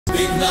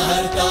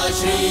विघ्नहर्ता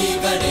श्री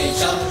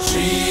गणेश,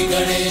 श्री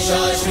गणेश,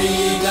 श्री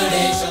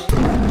गणेश।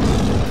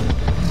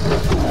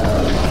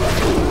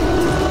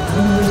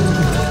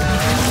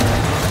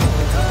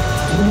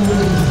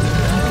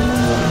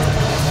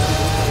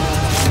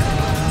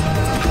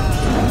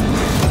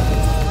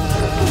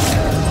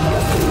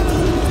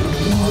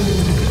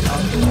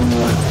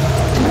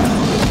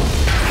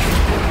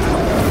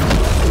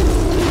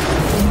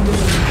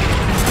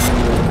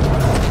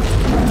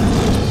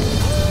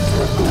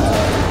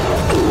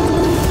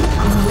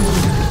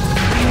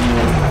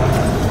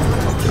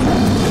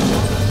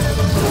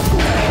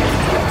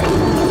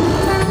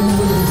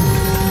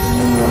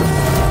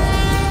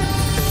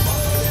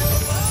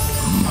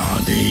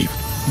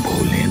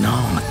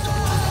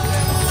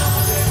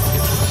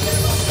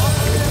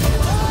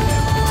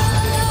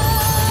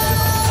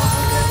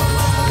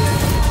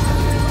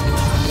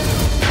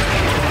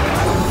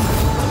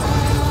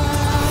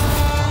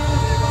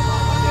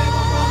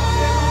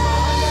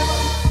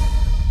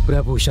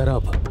 प्रभु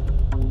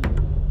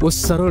शरभ उस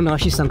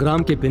सर्वनाशी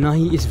संग्राम के बिना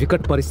ही इस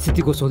विकट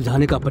परिस्थिति को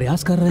सुलझाने का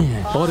प्रयास कर रहे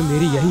हैं और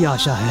मेरी यही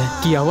आशा है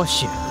कि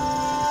अवश्य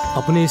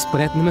अपने इस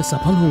प्रयत्न में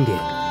सफल होंगे।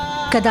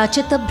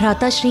 कदाचित अब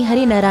भ्राता श्री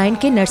हरि नारायण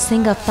के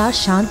नरसिंह अवतार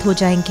शांत हो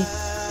जाएंगे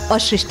और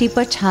सृष्टि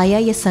पर छाया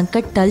ये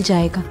संकट टल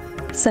जाएगा।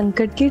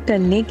 संकट के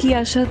टलने की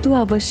आशा तो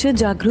अवश्य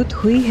जागृत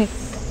हुई है,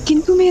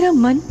 किंतु मेरा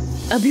मन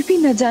अभी भी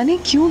न जाने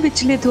क्यों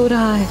विचलित हो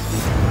रहा है।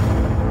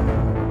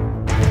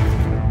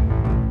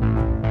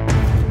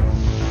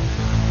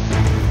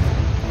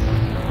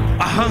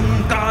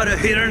 अहंकार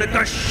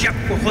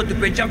हिरण्यकश्यप खुद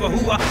पे जब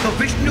हुआ तो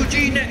विष्णु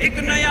जी ने एक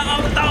नया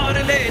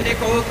अवतार लेने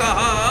को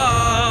कहा।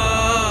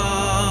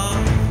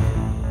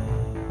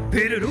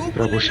 फिर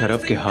प्रभु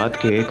शरभ के हाथ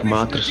के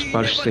एकमात्र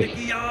स्पर्श से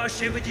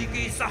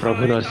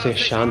प्रभु नरसिंह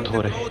शांत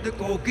हो रहे।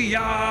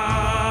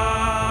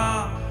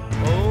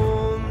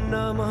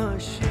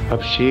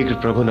 अब शीघ्र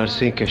प्रभु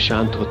नरसिंह के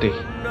शांत होते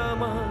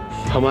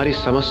ही हमारी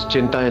समस्त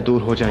चिंताएं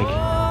दूर हो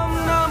जाएंगी।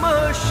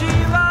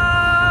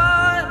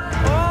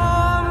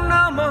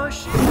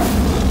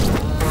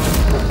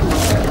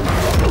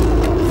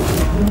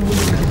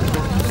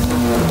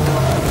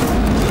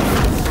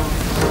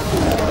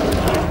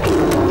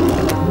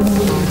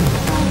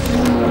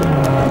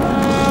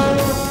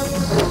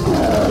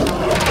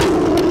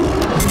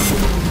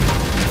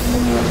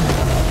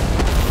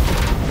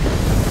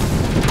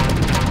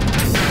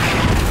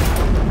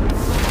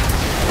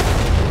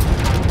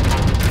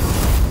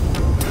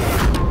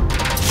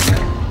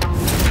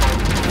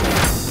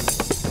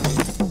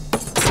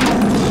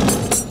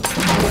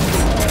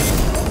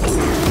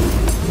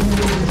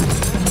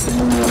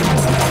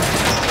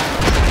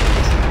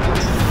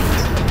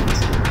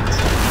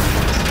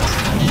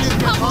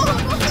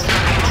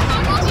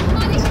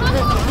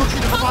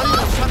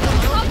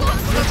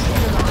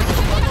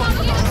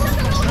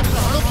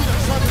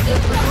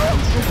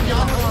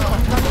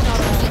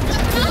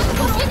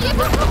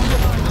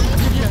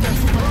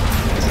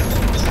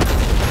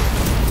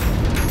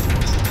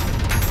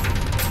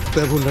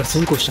 प्रभु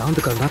नरसिंह को शांत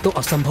करना तो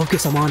असंभव के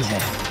समान है।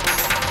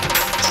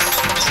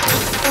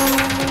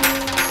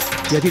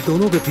 यदि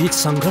दोनों के बीच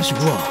संघर्ष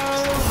हुआ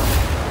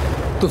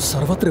तो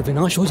सर्वत्र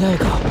विनाश हो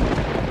जाएगा।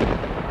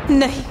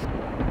 नहीं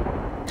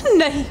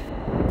नहीं,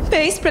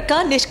 मैं इस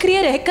प्रकार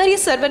निष्क्रिय रहकर ये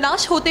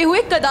सर्वनाश होते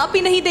हुए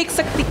कदापि नहीं देख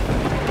सकती।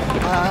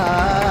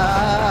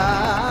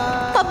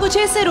 अब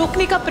मुझे इसे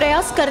रोकने का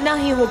प्रयास करना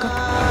ही होगा।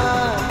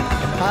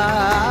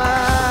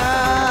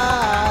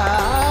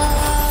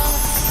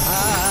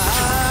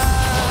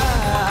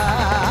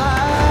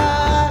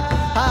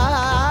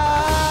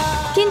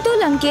 किंतु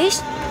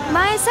लंकेश,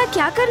 माँ ऐसा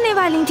क्या करने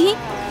वाली थी?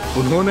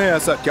 उन्होंने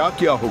ऐसा क्या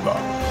किया होगा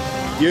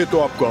ये तो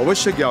आपको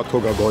अवश्य ज्ञात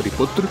होगा गौरी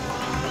पुत्र।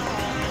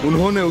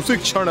 उन्होंने उसी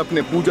क्षण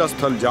अपने पूजा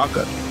स्थल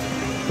जाकर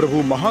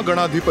प्रभु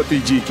महागणाधिपति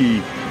जी की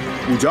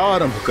पूजा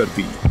आरंभ कर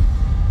दी।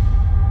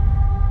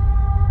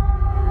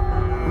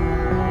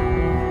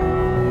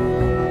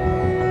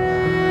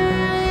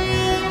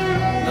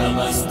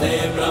 नमस्ते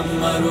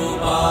ब्रह्म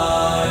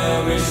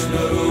रूपाय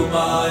विष्णु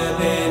रूपाय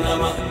ते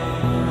नमः।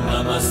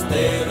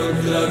 नमस्ते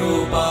रुद्र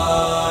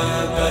रूपाय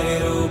करि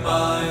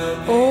रूपाय।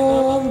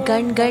 ओम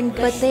गण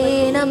गणपते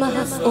नमः।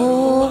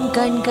 ओम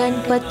गण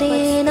गणपते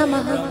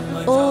नमः।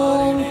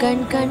 ओम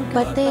गण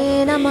गणपते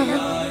नमः।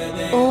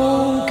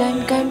 ओम गण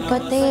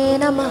गणपते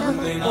नमः।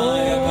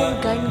 ओम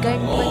गण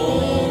गणपते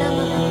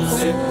नमः।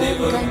 सिद्धि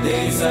बुद्धि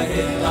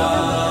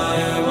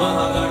सहिताय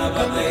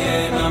महागणपते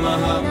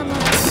नमः।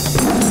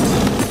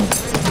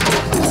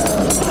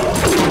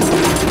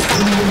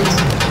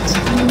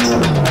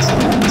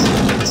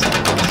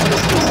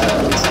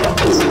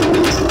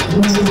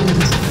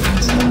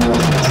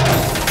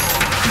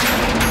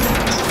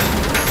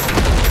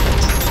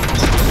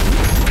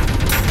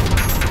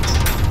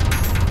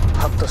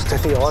 अब तो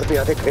स्थिति और भी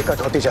अधिक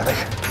विकट होती जा रही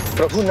है।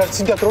 प्रभु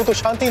नरसिंह का क्रोध तो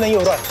शांति नहीं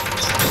हो रहा।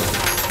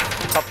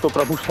 अब तो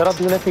प्रभु शरभ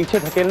जी ने पीछे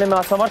धकेलने में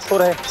असमर्थ हो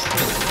रहे।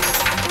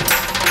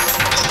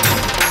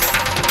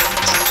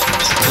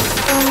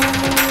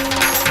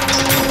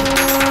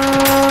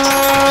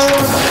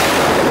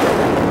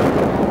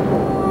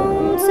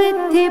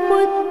 सिद्धि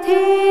पुत्र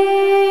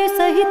बुद्धि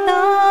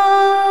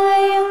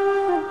सहिताय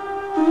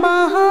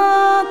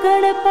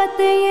महागणपतये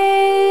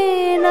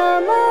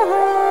नमः।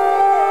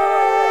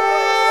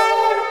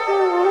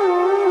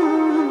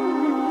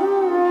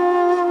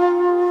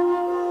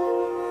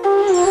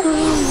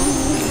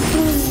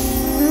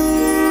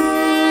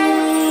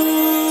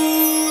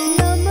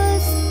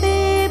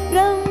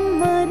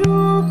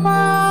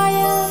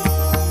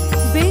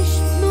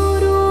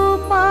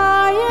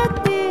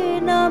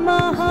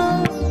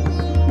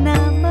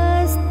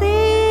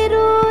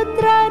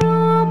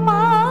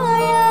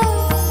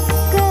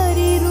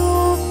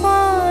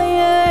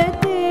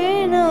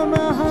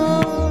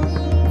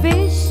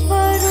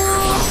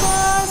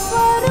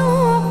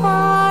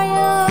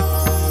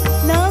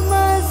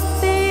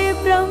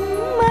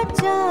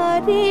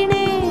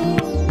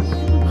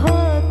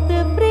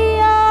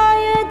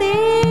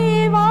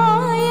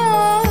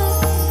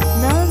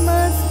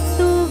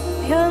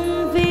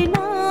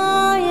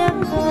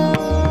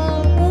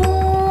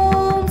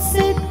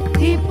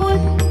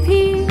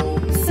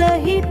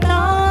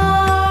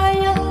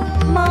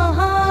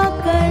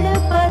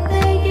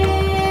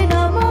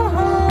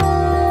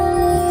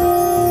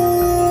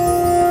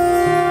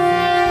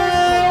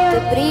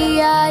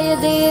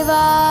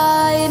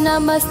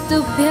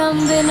 नमस्तुभ्यं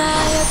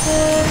विनायक।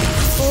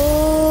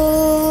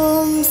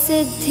 ओम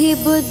सिद्धि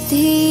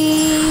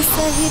बुद्धि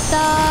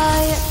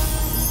सहिताय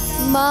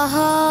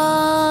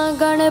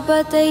महागणपतये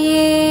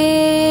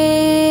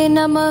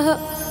नमः।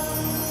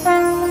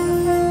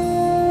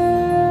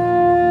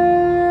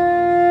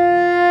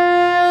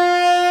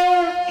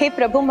 हे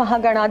प्रभु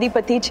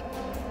महागणाधिपति जी,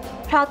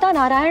 भ्राता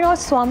नारायण और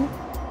स्वामी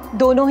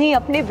दोनों ही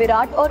अपने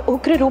विराट और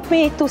उग्र रूप में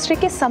एक दूसरे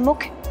के सम्मुख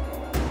हैं।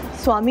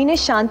 स्वामी ने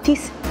शांति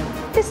से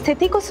इस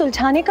स्थिति को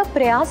सुलझाने का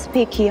प्रयास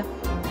भी किया,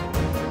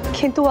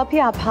 किंतु अब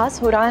यह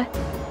आभास हो रहा है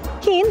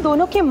कि इन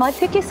दोनों के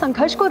मध्य के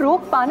संघर्ष को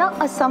रोक पाना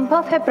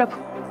असंभव है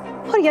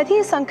प्रभु। और यदि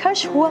ये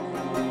संघर्ष हुआ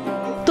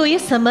तो ये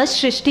समस्त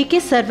सृष्टि के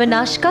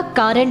सर्वनाश का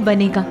कारण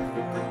बनेगा।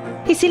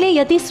 इसीलिए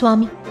यदि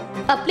स्वामी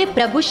अपने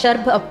प्रभु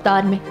शर्भ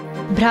अवतार में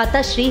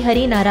भ्राता श्री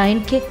हरि नारायण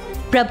के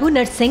प्रभु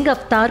नरसिंह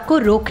अवतार को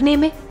रोकने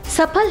में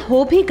सफल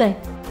हो भी गए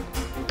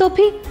तो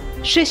भी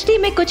सृष्टि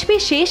में कुछ भी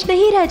शेष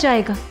नहीं रह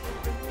जाएगा।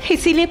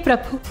 इसीलिए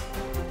प्रभु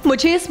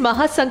मुझे इस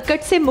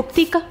महासंकट से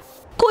मुक्ति का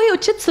कोई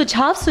उचित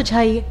सुझाव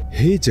सुझाइए।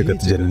 हे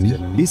जगत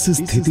जननी, इस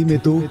स्थिति में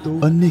तो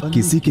अन्य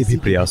किसी के भी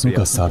प्रयासों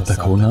का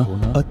सार्थक होना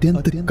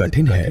अत्यंत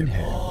कठिन है,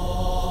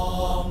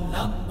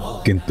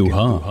 किंतु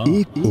हाँ,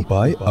 एक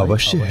उपाय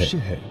अवश्य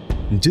है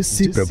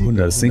जिससे प्रभु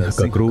नरसिंह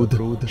का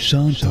क्रोध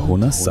शांत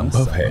होना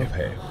संभव है।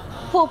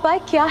 वो उपाय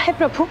क्या है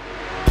प्रभु?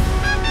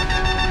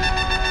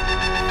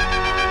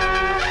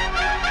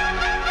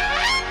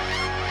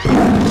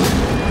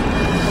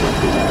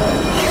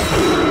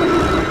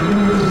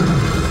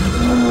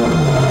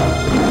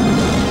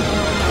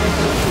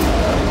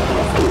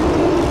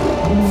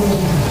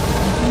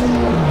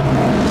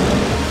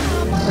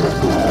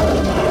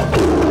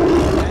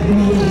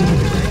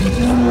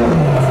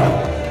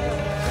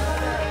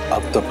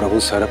 अब तो प्रभु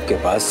शरभ के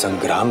पास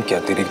संग्राम के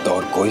अतिरिक्त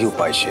और कोई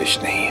उपाय शेष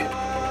नहीं है,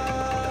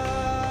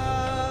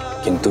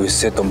 किंतु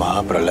इससे तो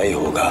महाप्रलय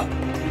होगा,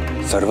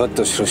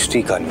 सर्वत्र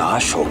सृष्टि का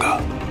नाश होगा।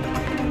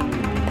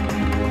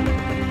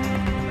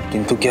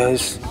 किंतु क्या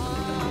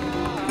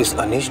इस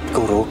अनिष्ट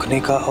को रोकने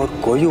का और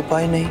कोई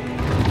उपाय नहीं?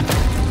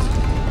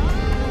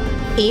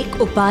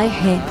 एक उपाय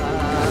है।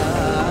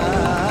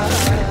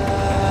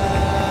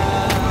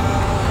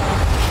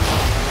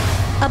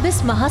 अब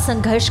इस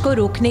महासंघर्ष को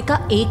रोकने का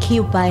एक ही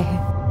उपाय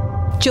है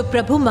जो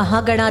प्रभु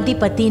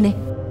महागणाधिपति ने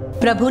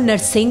प्रभु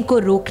नरसिंह को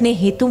रोकने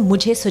हेतु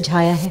मुझे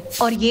सुझाया है,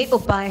 और ये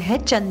उपाय है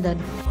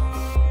चंदन।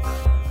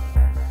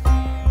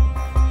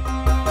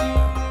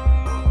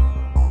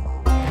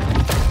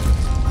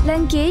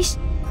 लंकेश,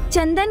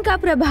 चंदन का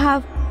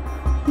प्रभाव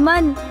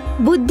मन,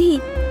 बुद्धि,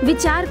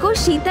 विचार को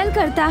शीतल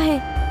करता है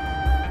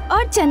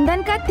और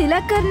चंदन का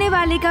तिलक करने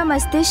वाले का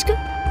मस्तिष्क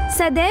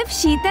सदैव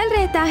शीतल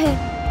रहता है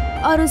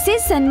और उसे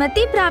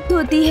सन्मति प्राप्त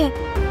होती है।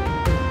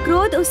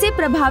 क्रोध उसे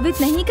प्रभावित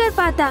नहीं कर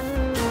पाता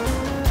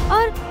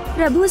और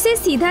प्रभु से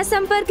सीधा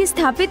संपर्क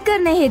स्थापित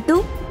करने हेतु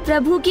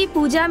प्रभु की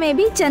पूजा में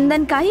भी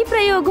चंदन का ही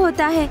प्रयोग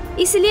होता है।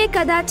 इसलिए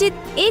कदाचित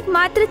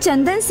एकमात्र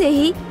चंदन से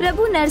ही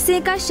प्रभु नरसिंह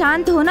का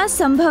शांत होना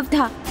संभव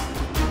था।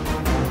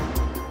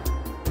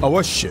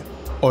 अवश्य,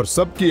 और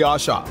सबकी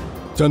आशा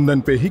चंदन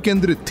पे ही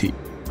केंद्रित थी।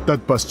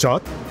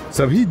 तत्पश्चात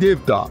सभी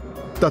देवता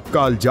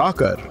तत्काल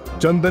जाकर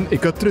चंदन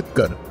एकत्रित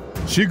कर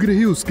शीघ्र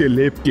ही उसके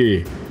लेप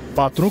के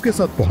पात्रों के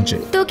साथ पहुँचे।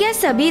 तो क्या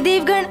सभी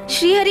देवगण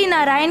श्री हरि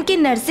नारायण के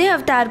नरसिंह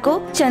अवतार को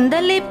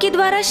चंदन लेप के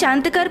द्वारा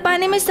शांत कर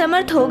पाने में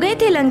समर्थ हो गए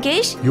थे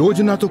लंकेश?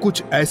 योजना तो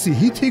कुछ ऐसी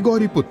ही थी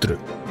गौरी पुत्र,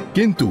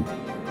 किंतु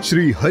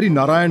श्री हरि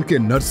नारायण के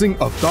नरसिंह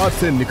अवतार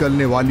से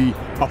निकलने वाली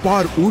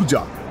अपार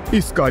ऊर्जा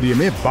इस कार्य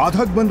में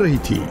बाधक बन रही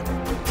थी।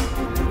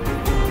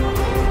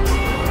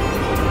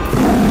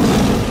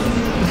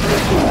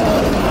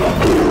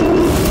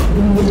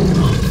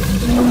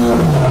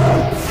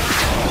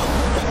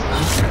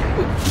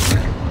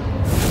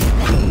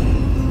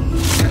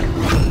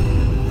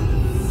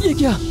 ये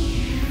क्या?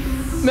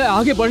 मैं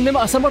आगे बढ़ने में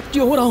असमर्थ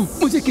क्यों हो रहा हूँ?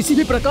 मुझे किसी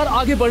भी प्रकार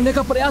आगे बढ़ने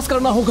का प्रयास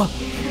करना होगा।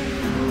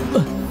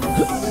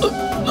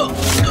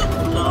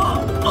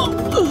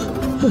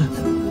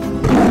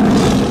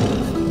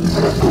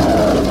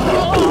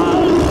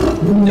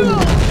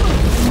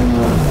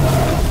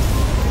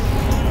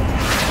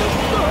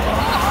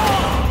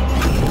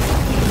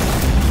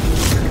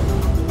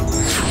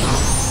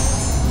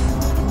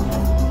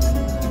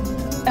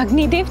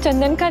 अग्निदेव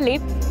चंदन का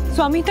लेप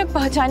स्वामी तक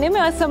पहुंचाने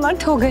में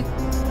असमर्थ हो गए।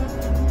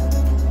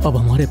 अब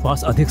हमारे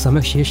पास अधिक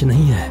समय शेष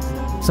नहीं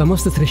है।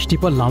 समस्त सृष्टि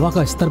पर लावा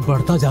का स्तर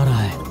बढ़ता जा रहा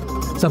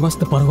है।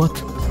 समस्त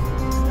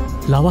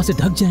पर्वत लावा से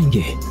ढक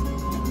जाएंगे।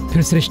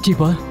 फिर सृष्टि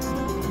पर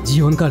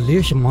जीवन का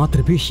लेश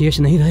मात्र भी शेष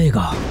नहीं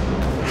रहेगा।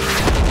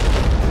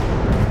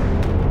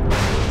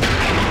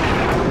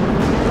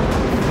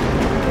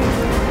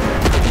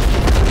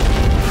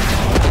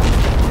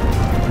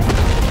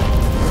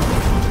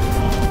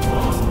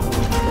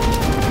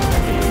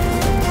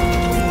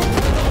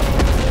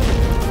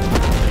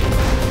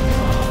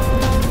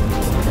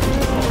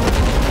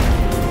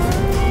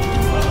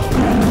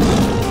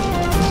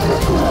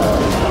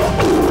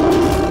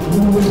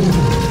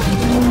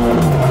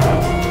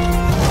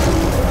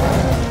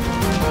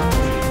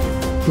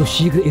 तो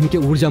शीघ्र इनके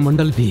ऊर्जा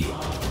मंडल भी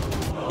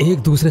एक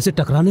दूसरे से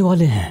टकराने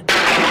वाले हैं।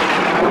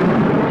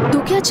 तो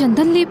क्या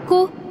चंदन लेप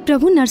को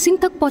प्रभु नरसिंह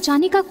तक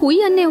पहुंचाने का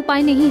कोई अन्य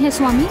उपाय नहीं है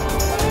स्वामी?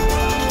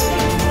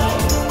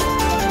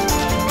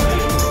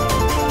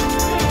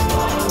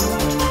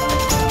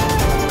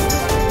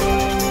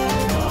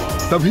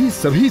 तभी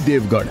सभी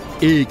देवगण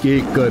एक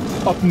एक कर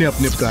अपने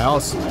अपने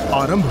प्रयास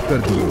आरंभ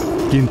कर दिए,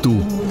 किंतु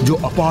जो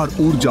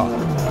अपार ऊर्जा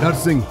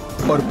नरसिंह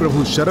और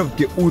प्रभु शरभ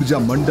के ऊर्जा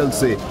मंडल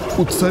से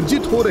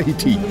उत्सर्जित हो रही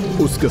थी,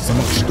 उसके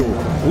समक्ष तो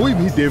कोई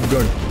भी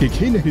देवगण टिक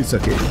ही नहीं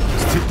सके।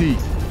 स्थिति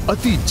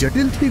अति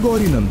जटिल थी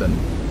गौरी नंदन,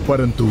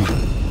 परंतु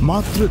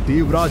मात्र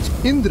देवराज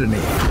इंद्र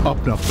ने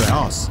अपना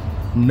प्रयास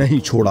नहीं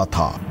छोड़ा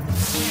था।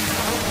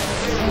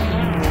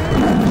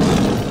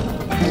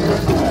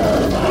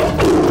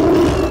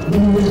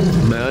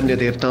 मैं अन्य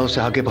देवताओं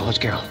से आगे पहुंच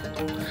गया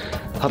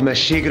हूं। अब मैं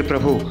शीघ्र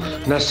प्रभु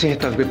नरसिंह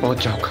तक भी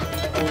पहुंच जाऊंगा।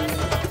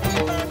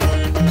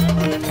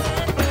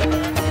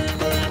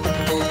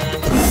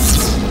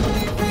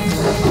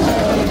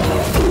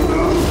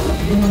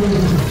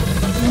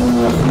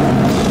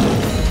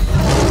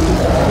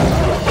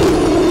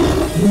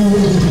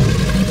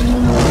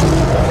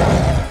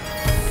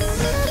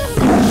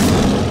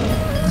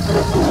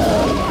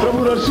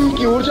 प्रभु नरसिंह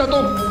की ऊर्जा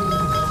तो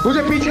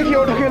मुझे पीछे की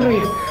ओर ढकेल रही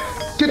है,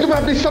 किंतु मैं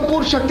अपनी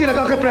संपूर्ण शक्ति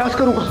लगाकर प्रयास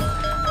करूंगा।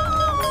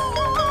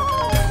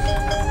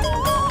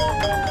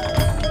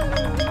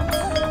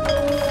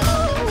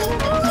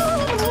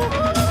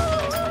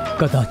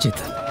 कदाचित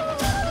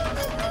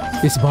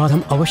इस बार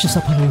हम अवश्य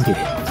सफल होंगे।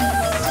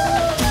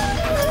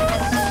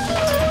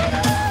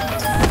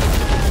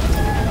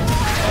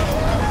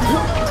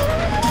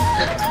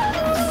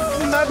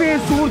 मैं भी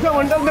इस ऊर्जा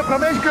मंडल में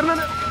प्रवेश करने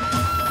में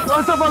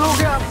असफल हो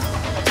गया।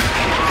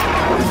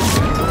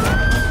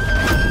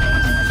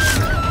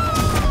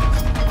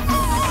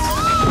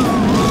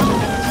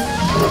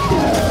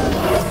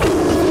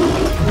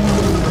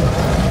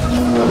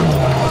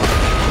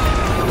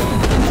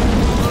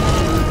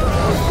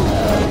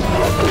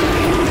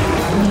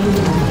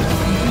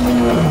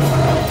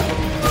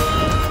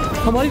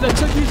 हमारी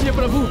रक्षा कीजिए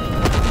प्रभु।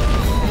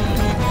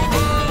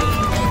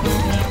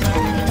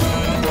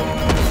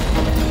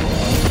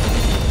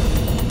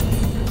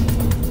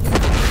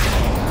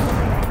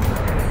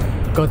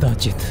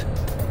 कदाचित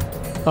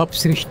अब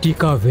सृष्टि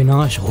का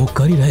विनाश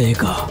होकर ही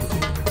रहेगा।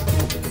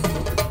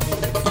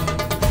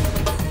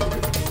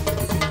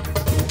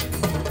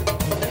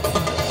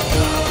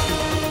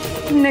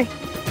 नहीं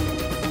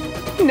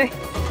नहीं,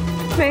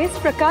 मैं इस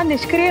प्रकार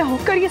निष्क्रिय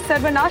होकर ये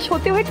सर्वनाश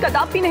होते हुए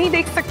कदापि नहीं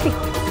देख सकती।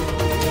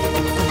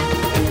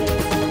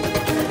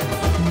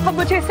 अब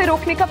मुझे इसे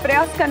रोकने का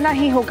प्रयास करना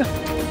ही होगा।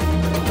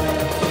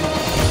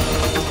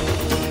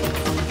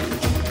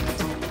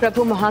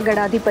 प्रभु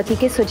महागणाधिपति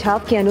के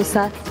सुझाव के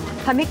अनुसार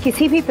हमें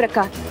किसी भी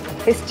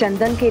प्रकार इस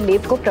चंदन के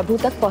लेप को प्रभु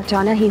तक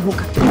पहुंचाना ही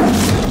होगा,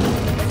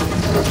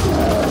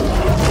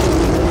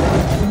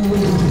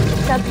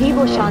 तभी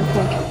वो शांत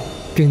होंगे।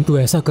 किंतु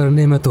ऐसा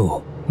करने में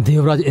तो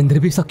देवराज इंद्र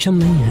भी सक्षम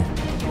नहीं है।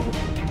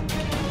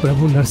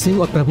 प्रभु नरसिंह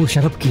और प्रभु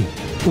शरभ की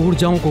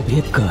ऊर्जाओं को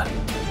भेद कर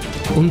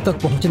उन तक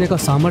पहुंचने का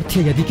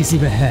सामर्थ्य यदि किसी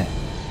में है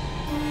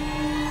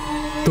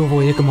तो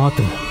वो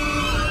एकमात्र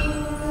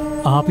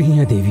आप ही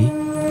हैं देवी।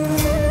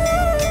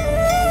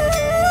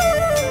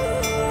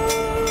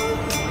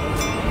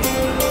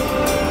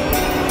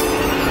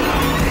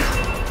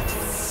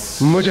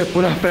 मुझे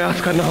पुनः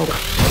प्रयास करना होगा।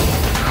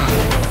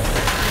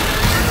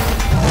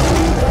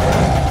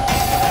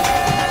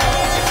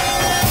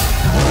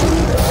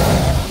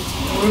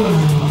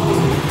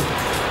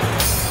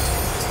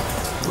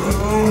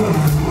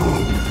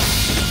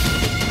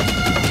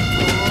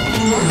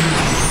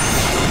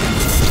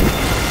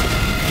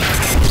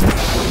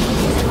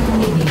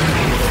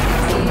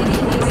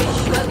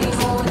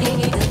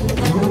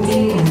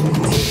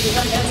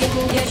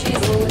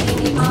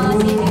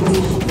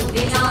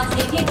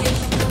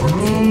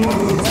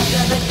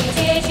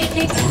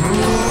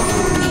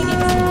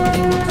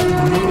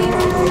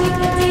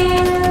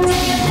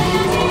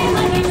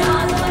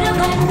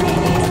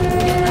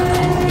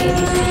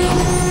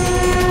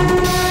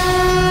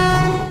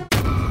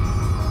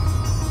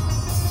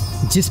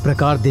 जिस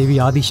प्रकार देवी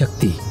आदि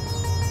शक्ति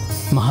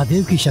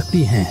महादेव की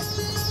शक्ति हैं,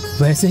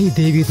 वैसे ही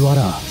देवी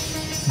द्वारा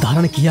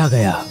धारण किया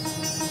गया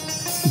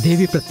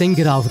देवी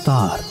प्रत्यंगिरा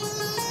अवतार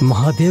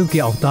महादेव के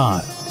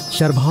अवतार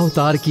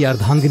शर्भावतार की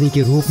अर्धांगिनी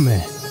के रूप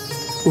में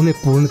उन्हें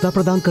पूर्णता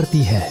प्रदान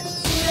करती है।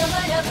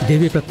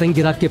 देवी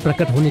प्रत्यंगिरा के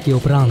प्रकट होने के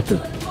उपरांत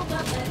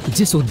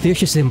जिस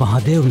उद्देश्य से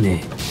महादेव ने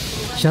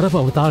शरभ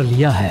अवतार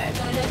लिया है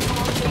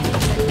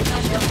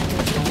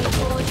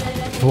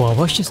वो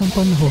अवश्य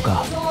संपन्न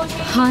होगा।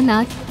 हाँ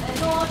नाथ,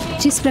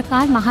 जिस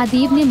प्रकार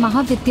महादेव ने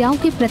महाविद्याओं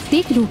के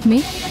प्रत्येक रूप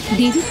में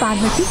देवी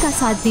पार्वती का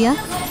साथ दिया,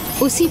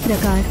 उसी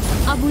प्रकार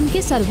अब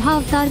उनके सर्वा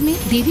अवतार में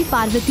देवी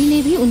पार्वती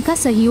ने भी उनका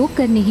सहयोग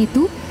करने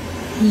हेतु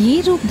ये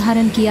रूप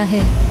धारण किया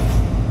है।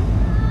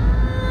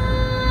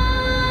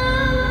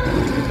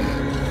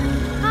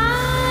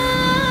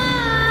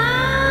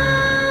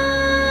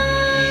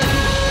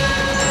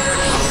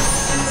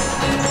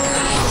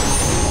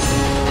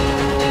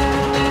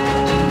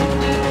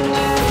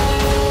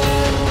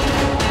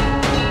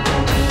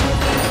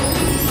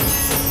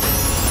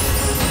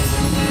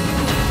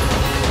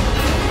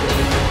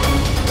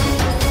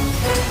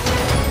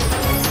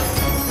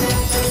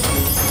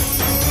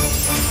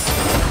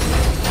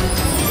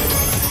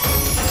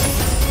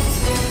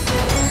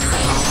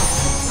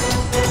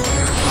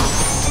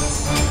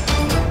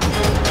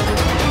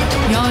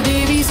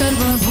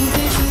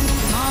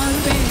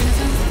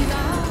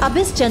 अब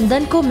इस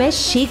चंदन को मैं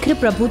शीघ्र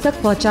प्रभु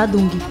तक पहुंचा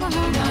दूंगी।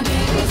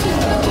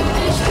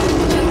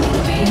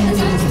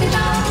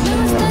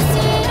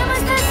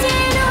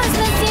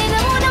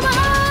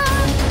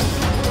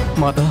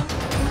 माता,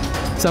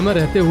 समय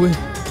रहते हुए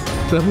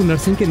प्रभु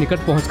नरसिंह के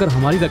निकट पहुंचकर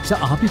हमारी रक्षा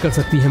आप ही कर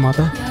सकती है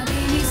माता।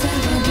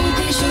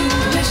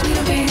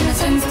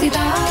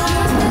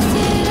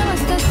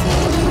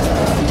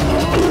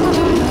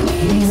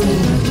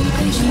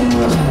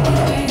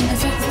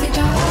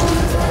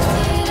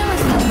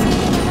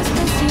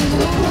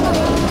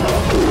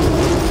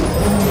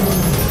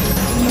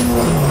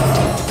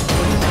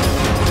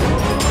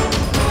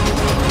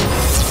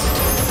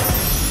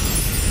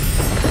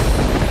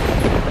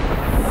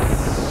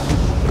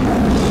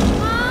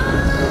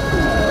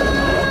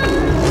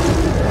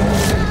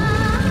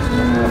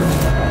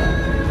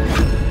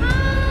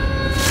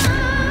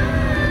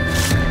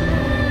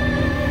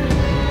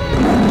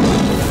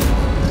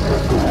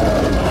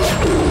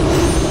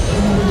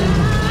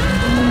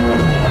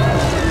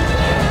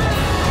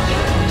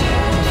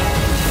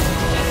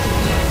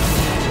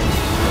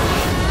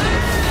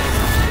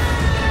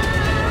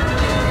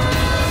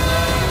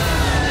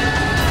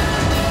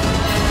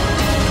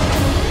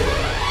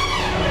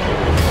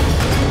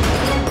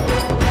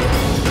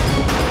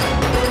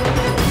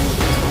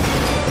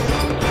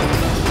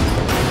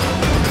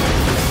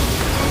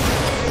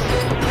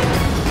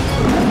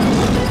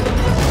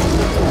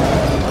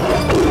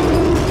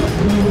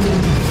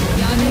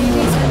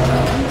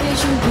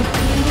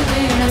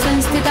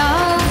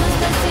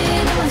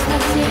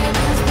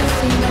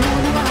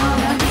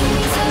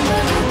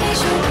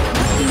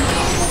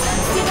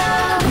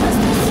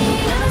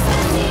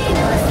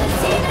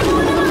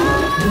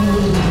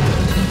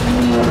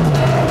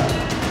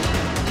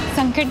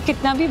 संकट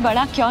कितना भी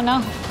बड़ा क्यों ना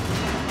हो,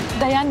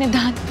 दया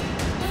निधान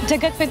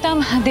जगत पिता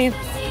महादेव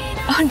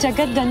और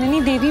जगत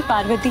जननी देवी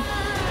पार्वती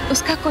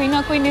उसका कोई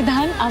ना कोई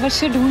निधान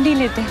अवश्य ढूंढ ही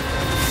लेते हैं।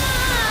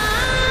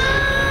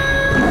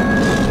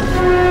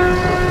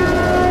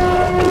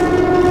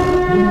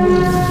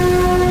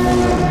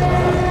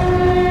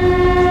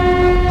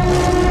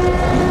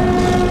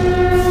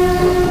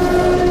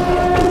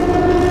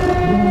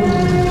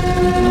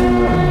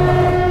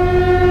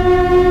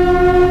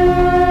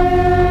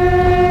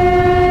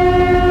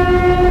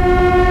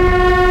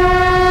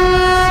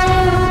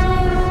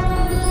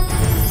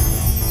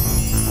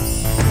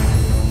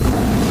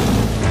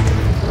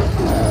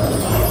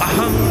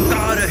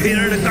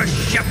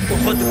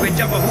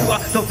 जब हुआ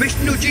तो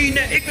विष्णु जी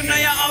ने एक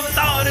नया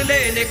अवतार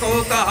लेने को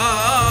कहा।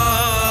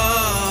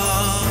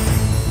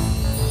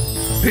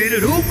 फिर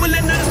रूप ले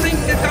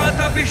नरसिंह का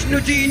था विष्णु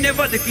जी ने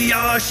वध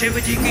किया, शिव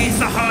जी की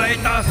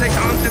सहायता से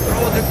शांत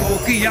क्रोध को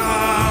किया।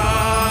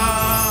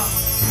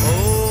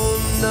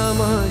 ओम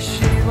नमः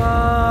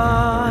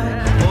शिवाय,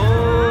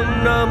 ओम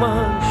नमः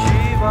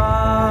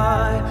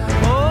शिवाय,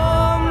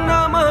 ओम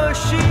नमः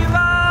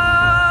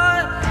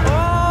शिवाय,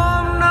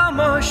 ओम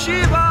नमः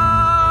शिवाय,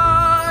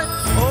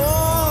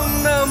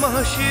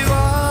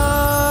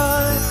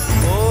 शिवाय,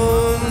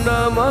 ओम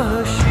नमः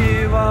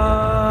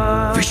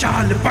शिवाय।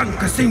 विशाल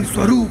पंख सिंह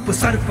स्वरूप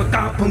सर्प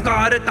का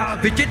फुंकार था,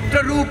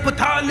 विचित्र रूप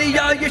था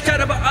लिया ये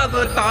शर्भ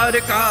अवतार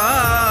का।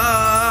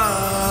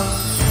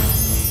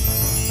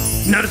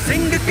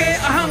 नरसिंह के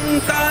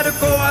अहंकार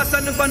को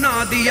आसन बना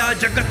दिया,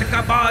 जगत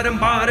का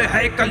बारंबार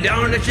है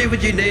कल्याण शिव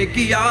जी ने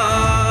किया।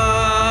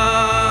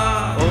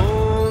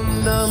 ओम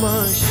नमः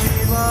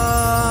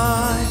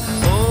शिवाय,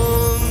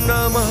 ओम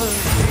नमः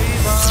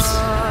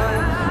शिवाय,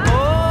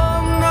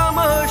 ओम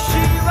नमः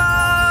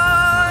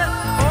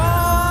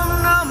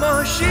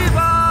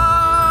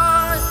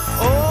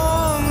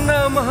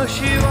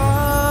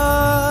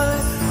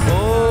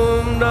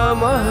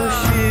नमः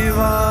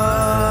शिवाय।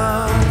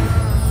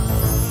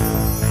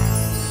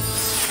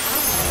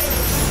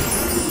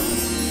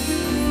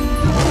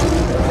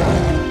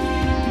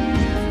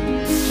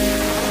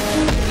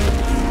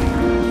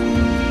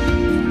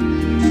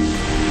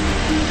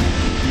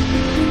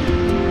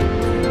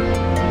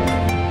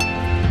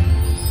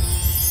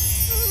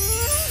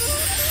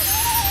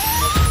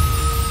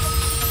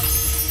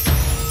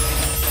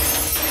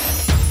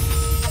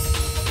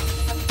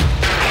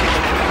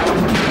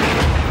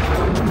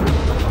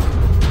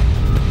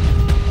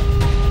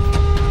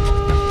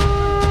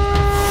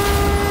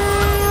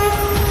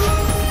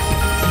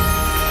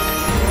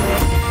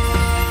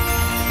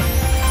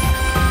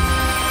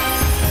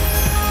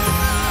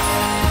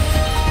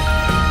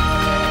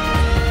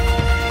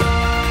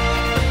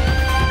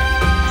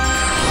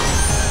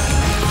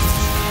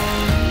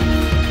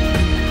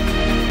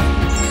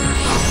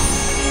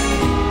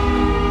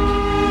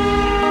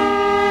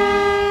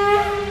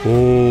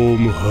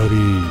 ओम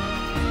हरि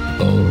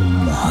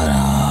ओम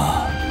हरा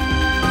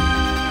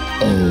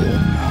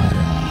ओम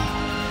हरा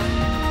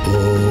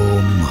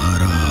ओम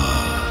हरा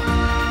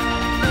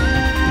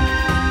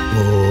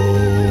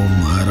ओम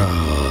हरा।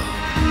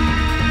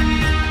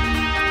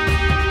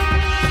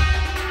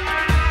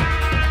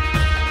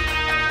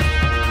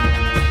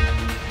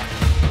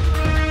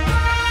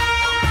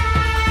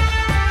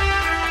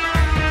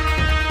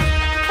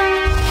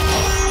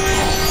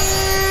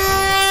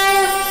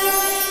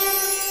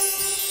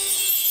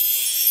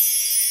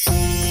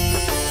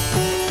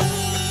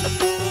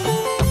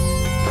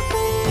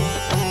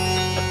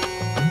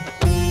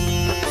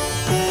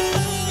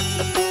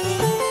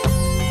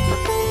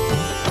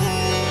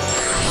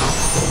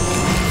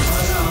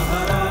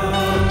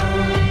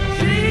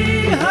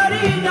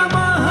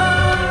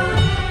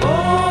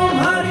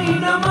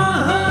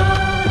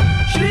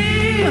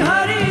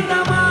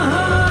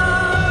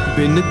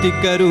 विनती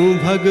करूं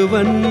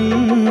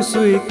भगवन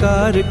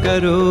स्वीकार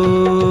करो,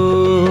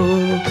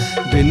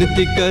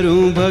 विनती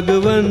करूं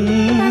भगवन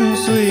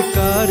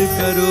स्वीकार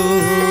करो।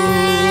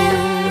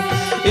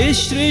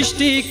 इस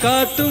सृष्टि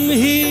का तुम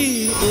ही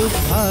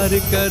उद्धार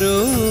करो,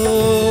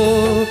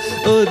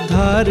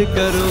 उद्धार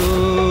करो।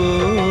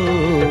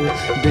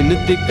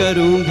 विनती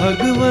करूं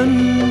भगवन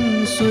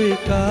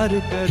स्वीकार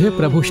करो। हे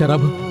प्रभु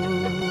शरभ,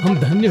 हम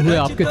धन्य हुए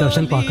आपके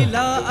दर्शन पाकर।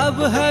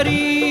 अब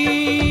हरि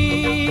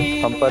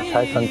हम पर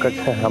छाए संकट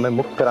से हमें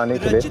मुक्त कराने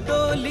के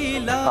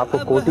लिए आपको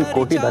कोटि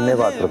कोटि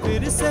धन्यवाद प्रभु।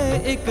 फिर से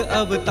एक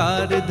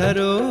अवतार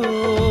धरो।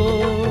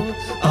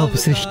 अब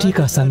सृष्टि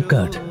का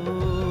संकट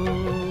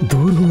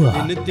दूर हुआ।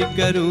 विनती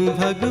करूं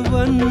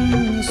भगवन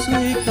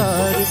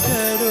स्वीकार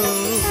करो।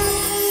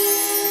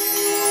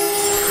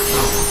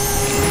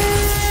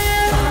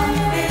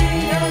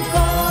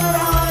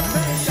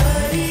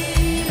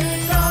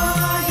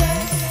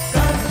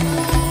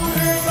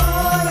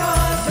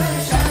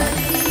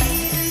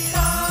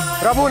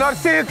 प्रभु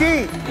नरसिंह की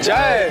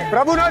जय,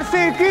 प्रभु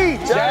नरसिंह की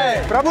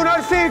जय, प्रभु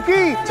नरसिंह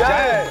की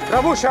जय,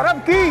 प्रभु शरभ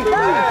की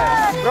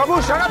जय,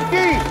 प्रभु शरभ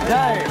की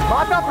जय,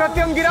 माता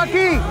प्रत्यंगिरा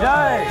की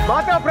जय,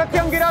 माता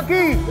प्रत्यंगिरा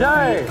की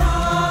जय।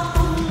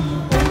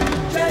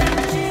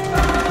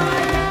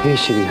 हे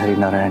श्री हरि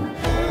नारायण,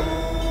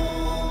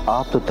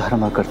 आप तो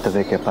धर्म और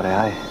कर्तव्य के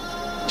पर्याय,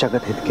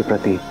 जगत हित के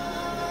प्रति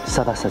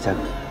सदा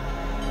सजग,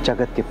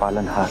 जगत के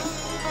पालनहार।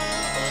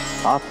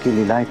 आपकी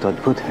लीलाएं तो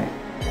अद्भुत हैं,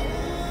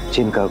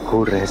 जिनका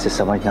गूढ़ रहस्य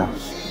समझना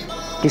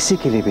किसी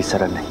के लिए भी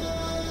सरल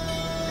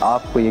नहीं।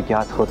 आपको ये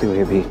ज्ञात होते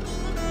हुए भी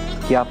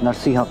कि आप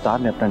नरसिंह अवतार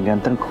में अपना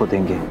नियंत्रण खो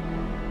देंगे,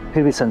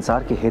 फिर भी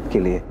संसार के हित के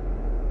लिए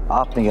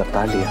आपने ये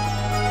अवतार लिया।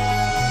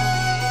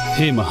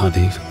 हे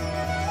महादेव,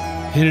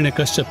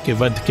 हिरण्यकश्यप के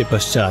वध के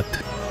पश्चात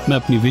मैं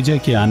अपनी विजय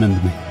के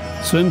आनंद में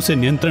स्वयं से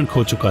नियंत्रण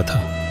खो चुका था।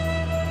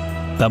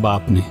 तब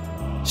आपने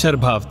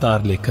शर्भा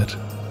अवतार लेकर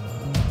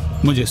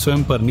मुझे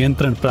स्वयं पर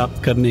नियंत्रण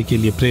प्राप्त करने के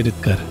लिए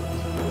प्रेरित कर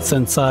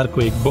संसार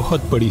को एक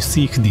बहुत बड़ी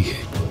सीख दी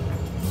है।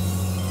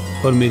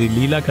 और मेरी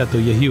लीला का तो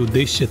यही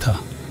उद्देश्य था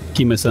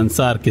कि मैं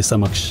संसार के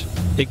समक्ष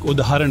एक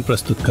उदाहरण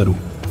प्रस्तुत करूं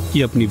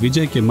कि अपनी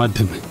विजय के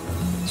मध्य में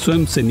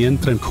स्वयं से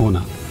नियंत्रण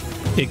खोना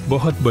एक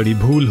बहुत बड़ी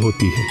भूल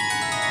होती है।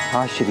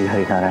 हाँ श्री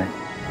हरि नारायण,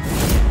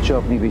 जो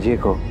अपनी विजय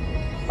को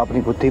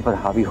अपनी बुद्धि पर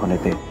हावी होने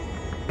दे,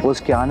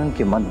 उसके आनंद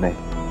के मन में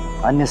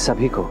अन्य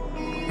सभी को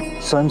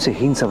स्वयं से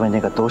हीन समझने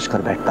का दोष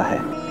कर बैठता है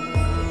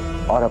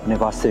और अपने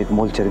वास्तविक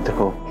मूल चरित्र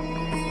को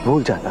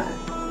भूल जाता है,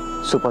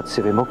 सुपथ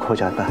से विमुख हो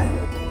जाता है।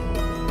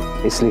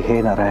 इसलिए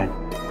हे नारायण,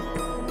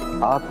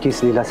 आपकी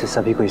इस लीला से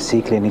सभी को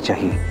सीख लेनी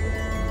चाहिए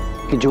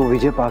कि जो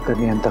विजय पाकर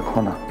नियंत्रक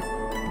होना,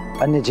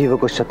 अन्य जीवों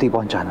को क्षति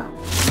पहुंचाना,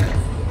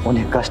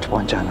 उन्हें कष्ट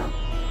पहुंचाना,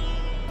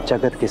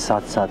 जगत के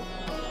साथ साथ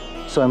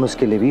स्वयं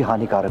उसके लिए भी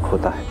हानिकारक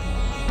होता है।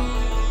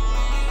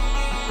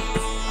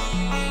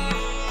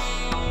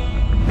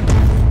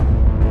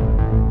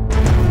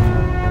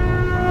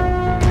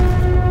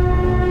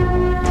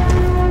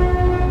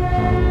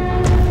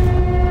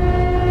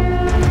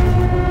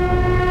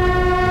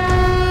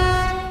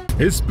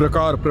 इस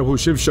प्रकार प्रभु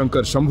शिव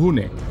शंकर शंभू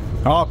ने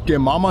आपके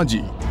मामा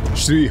जी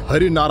श्री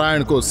हरि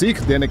नारायण को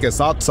सीख देने के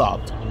साथ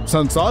साथ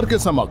संसार के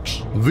समक्ष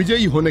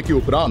विजयी होने के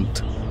उपरांत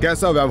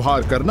कैसा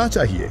व्यवहार करना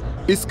चाहिए,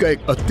 इसका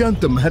एक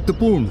अत्यंत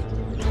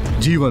महत्वपूर्ण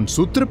जीवन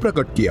सूत्र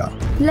प्रकट किया।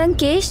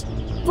 लंकेश,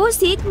 वो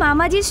सीख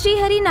मामा जी श्री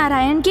हरि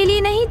नारायण के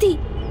लिए नहीं थी,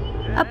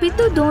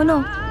 अपितु दोनों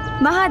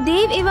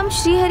महादेव एवं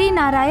श्री हरि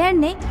नारायण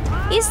ने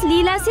इस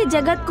लीला से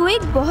जगत को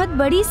एक बहुत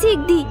बड़ी सीख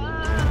दी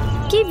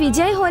कि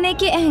विजय होने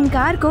के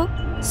अहंकार को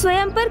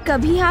स्वयं पर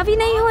कभी हावी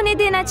नहीं होने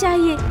देना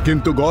चाहिए।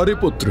 किंतु गौरी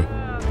पुत्र,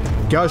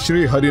 क्या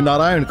श्री हरि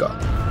नारायण का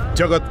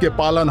जगत के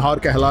पालनहार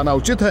कहलाना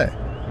उचित है?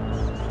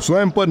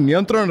 स्वयं पर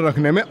नियंत्रण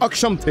रखने में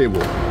अक्षम थे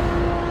वो,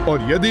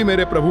 और यदि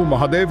मेरे प्रभु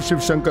महादेव शिव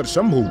शंकर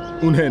शंभु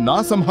उन्हें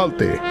ना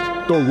संभालते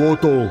तो वो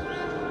तो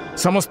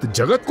समस्त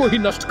जगत को ही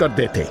नष्ट कर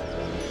देते।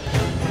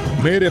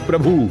 मेरे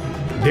प्रभु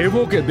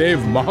देवों के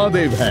देव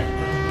महादेव हैं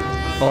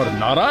और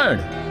नारायण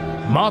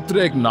मात्र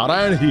एक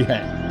नारायण ही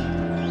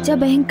हैं।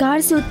 जब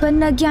अहंकार से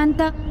उत्पन्न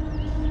अज्ञानता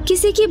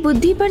किसी की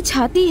बुद्धि पर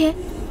छाती है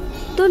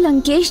तो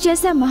लंकेश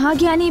जैसा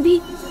महाज्ञानी भी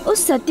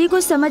उस सत्य को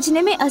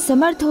समझने में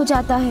असमर्थ हो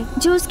जाता है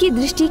जो उसकी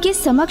दृष्टि के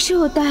समक्ष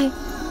होता है।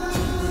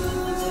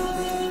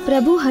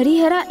 प्रभु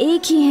हरिहरा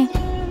एक ही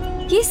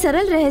हैं। ये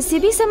सरल रहस्य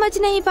भी समझ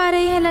नहीं पा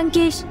रहे हैं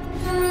लंकेश।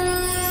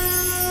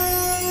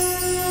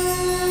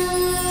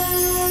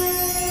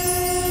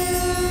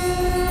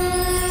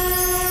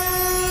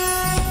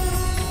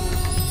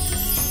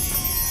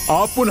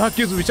 आप पुनः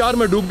किस विचार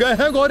में डूब गए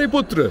हैं गौरी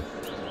पुत्र?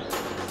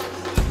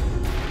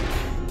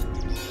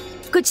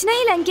 कुछ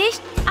नहीं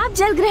लंकेश, आप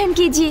जल ग्रहण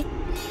कीजिए।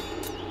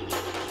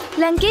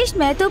 लंकेश,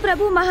 मैं तो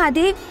प्रभु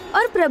महादेव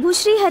और प्रभु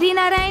श्री हरि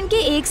नारायण के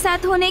एक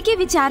साथ होने के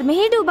विचार में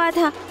ही डूबा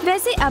था।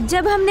 वैसे अब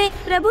जब हमने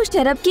प्रभु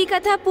शरभ की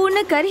कथा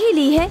पूर्ण कर ही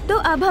ली है तो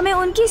अब हमें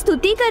उनकी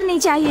स्तुति करनी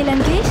चाहिए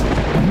लंकेश।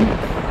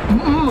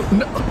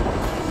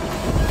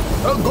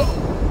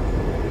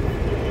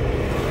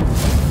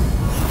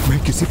 मैं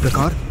किसी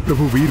प्रकार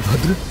प्रभु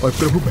वीरभद्र और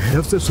प्रभु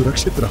भैरव से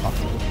सुरक्षित रहा,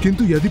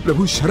 किंतु यदि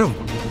प्रभु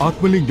शरभ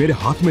आत्मलिंग मेरे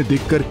हाथ में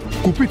देखकर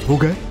कुपित हो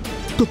गए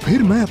तो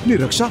फिर मैं अपनी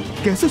रक्षा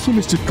कैसे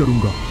सुनिश्चित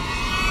करूंगा?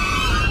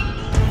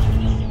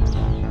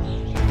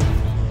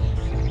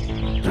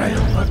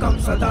 त्रयंबकं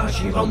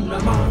सदाशिवं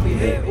नमामि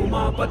हे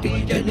उमापति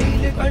जय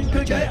नीलकंठ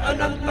जय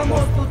अनंत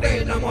नमोस्तुते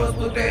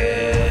नमोस्तुते।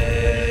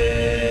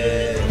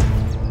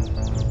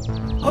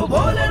 हो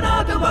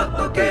भोलेनाथ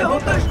भक्तों के हो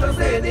कष्ट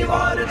से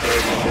निवारते,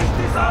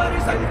 सृष्टि सारी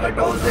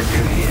संकटों से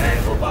शिव ही है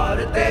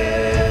उबारते।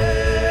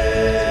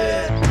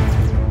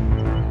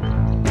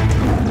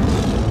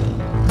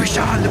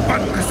 विशाल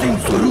पंख सिंह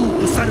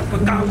स्वरूप सर्प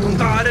का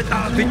पुकारता,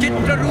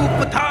 विचित्र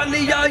रूप था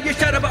लिया ये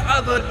शरभ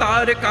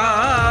अवतार का।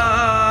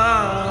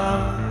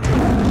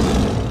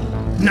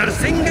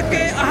 नरसिंह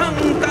के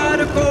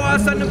अहंकार को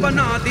आसन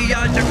बना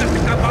दिया, जगत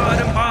का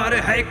बारंबार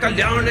है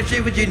कल्याण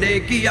शिव जी ने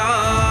किया।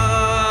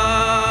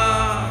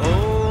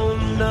 ओम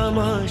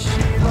नमः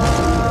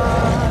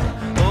शिवाय,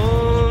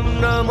 ओम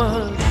नमः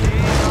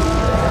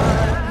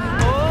शिवाय,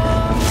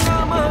 ओम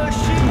नमः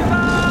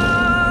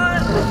शिवाय,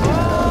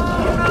 ओम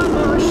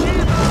नमः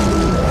शिवाय।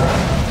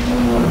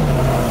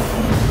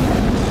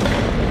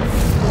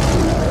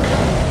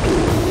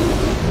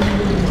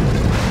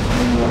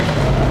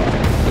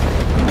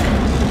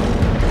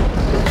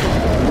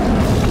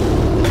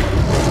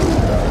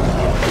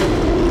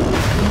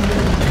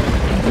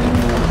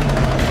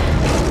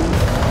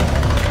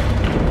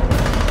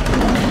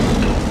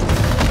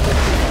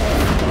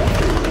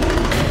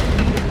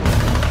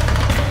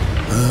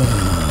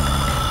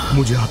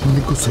 मुझे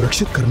आत्मलिंग को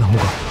सुरक्षित करना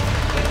होगा।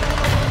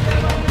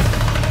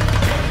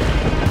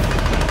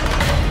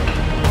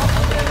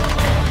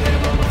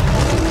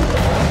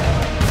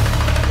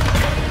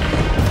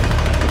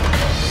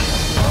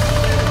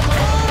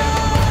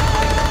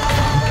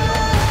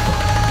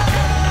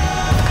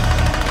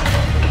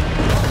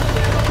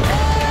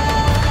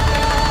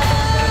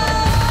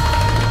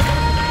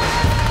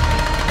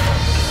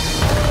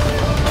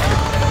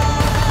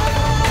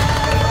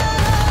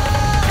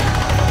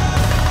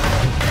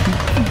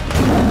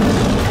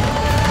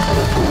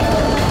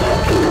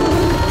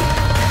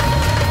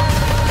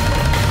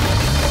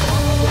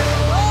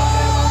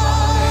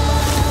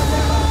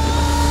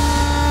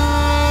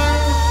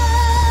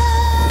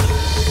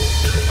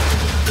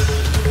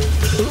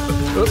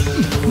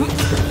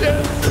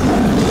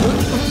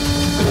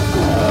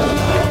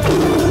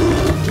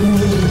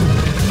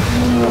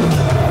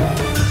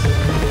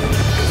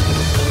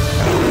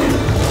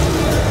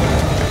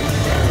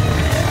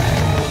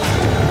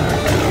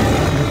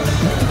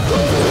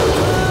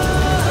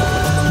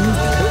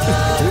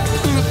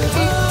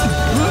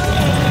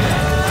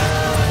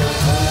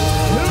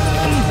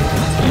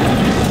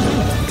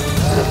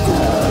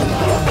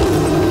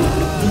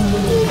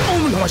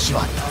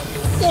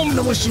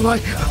 शिवाय,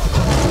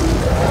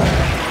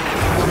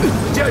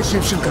 जय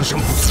शिव शंकर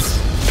शंभु।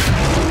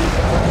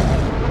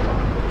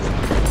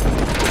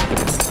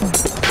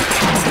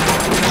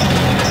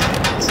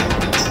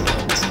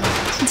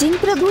 जिन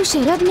प्रभु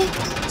शरभ ने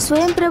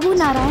स्वयं प्रभु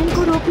नारायण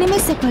को रोकने में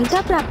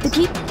सफलता प्राप्त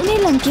की, उन्हें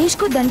लंकेश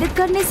को दंडित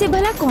करने से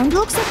भला कौन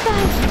रोक सकता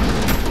है?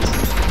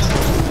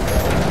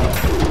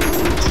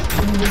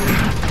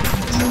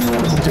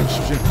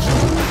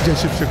 जय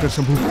शिव शंकर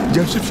शंभू,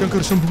 जय शिव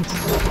शंकर शंभू।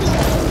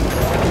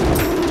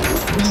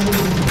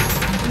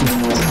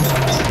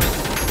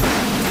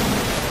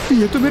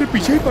 ये तो मेरे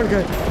पीछे ही पड़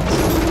गए।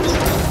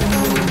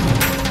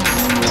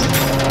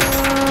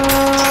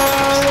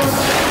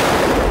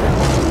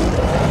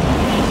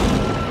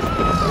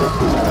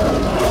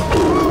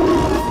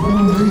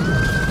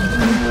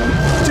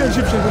 जय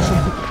शिव शंकर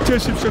शंभू, जय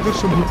शिव शंकर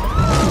शंभू,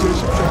 जय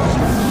शिव शंकर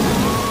शंभू।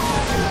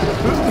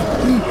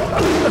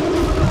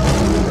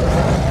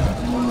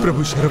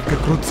 प्रभु शरभ के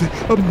क्रोध से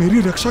अब मेरी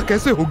रक्षा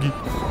कैसे होगी?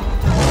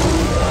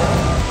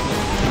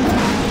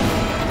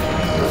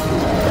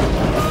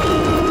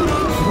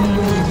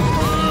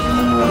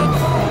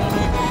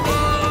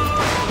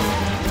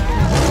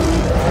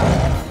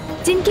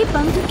 जिनके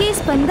पंख के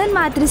स्पंदन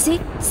मात्र से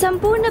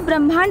संपूर्ण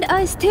ब्रह्मांड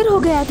अस्थिर हो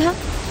गया था,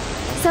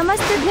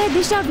 समस्त ग्रह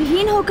दिशा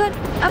विहीन होकर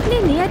अपने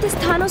नियत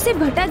स्थानों से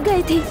भटक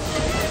गए थे।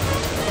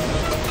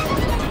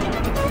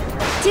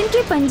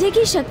 जिनके पंजे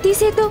की शक्ति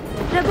से तो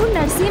प्रभु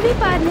नरसिंह भी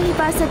पार नहीं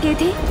पा सके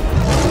थे,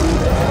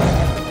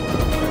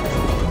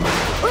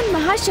 उन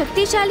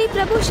महाशक्तिशाली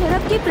प्रभु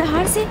शरभ के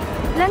प्रहार से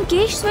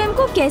लंकेश स्वयं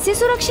को कैसे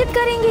सुरक्षित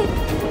करेंगे?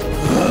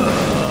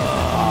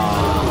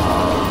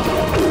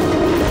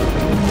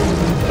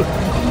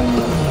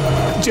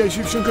 जय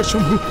शिव शंकर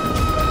शंभू,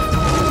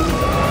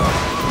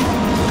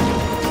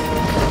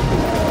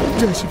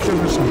 जय शिव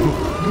शंकर शंभू,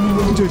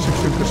 जय शिव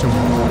शंकर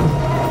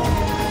शंभू।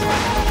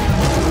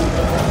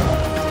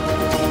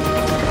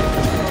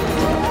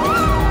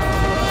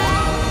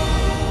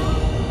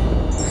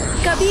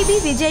 कभी भी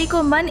विजय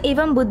को मन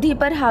एवं बुद्धि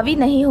पर हावी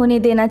नहीं होने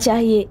देना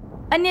चाहिए,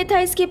 अन्यथा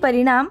इसके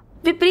परिणाम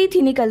विपरीत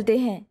ही निकलते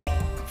हैं।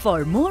 For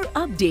more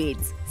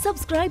updates,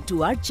 subscribe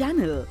to our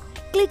channel,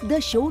 click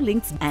the show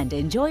links and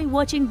enjoy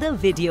watching the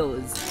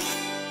videos.